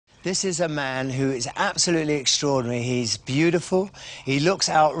This is a man who is absolutely extraordinary. He's beautiful. He looks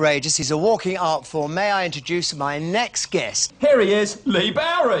outrageous. He's a walking art form. May I introduce my next guest? Here he is, Leigh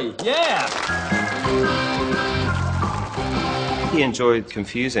Bowery. Yeah. He enjoyed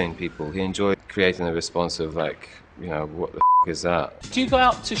confusing people. He enjoyed creating a response of, like, you know, what the is that? Do you go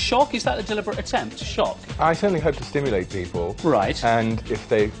out to shock? Is that a deliberate attempt to shock? I certainly hope to stimulate people. Right. And if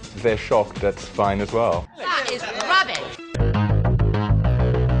they're shocked, that's fine as well. That is rubbish.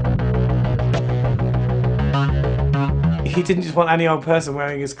 He didn't just want any old person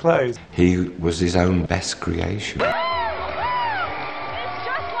wearing his clothes. He was his own best creation. It's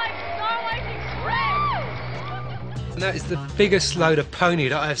just like Starlight Express! And that is the biggest load of pony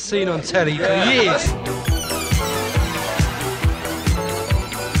that I have seen on telly for years.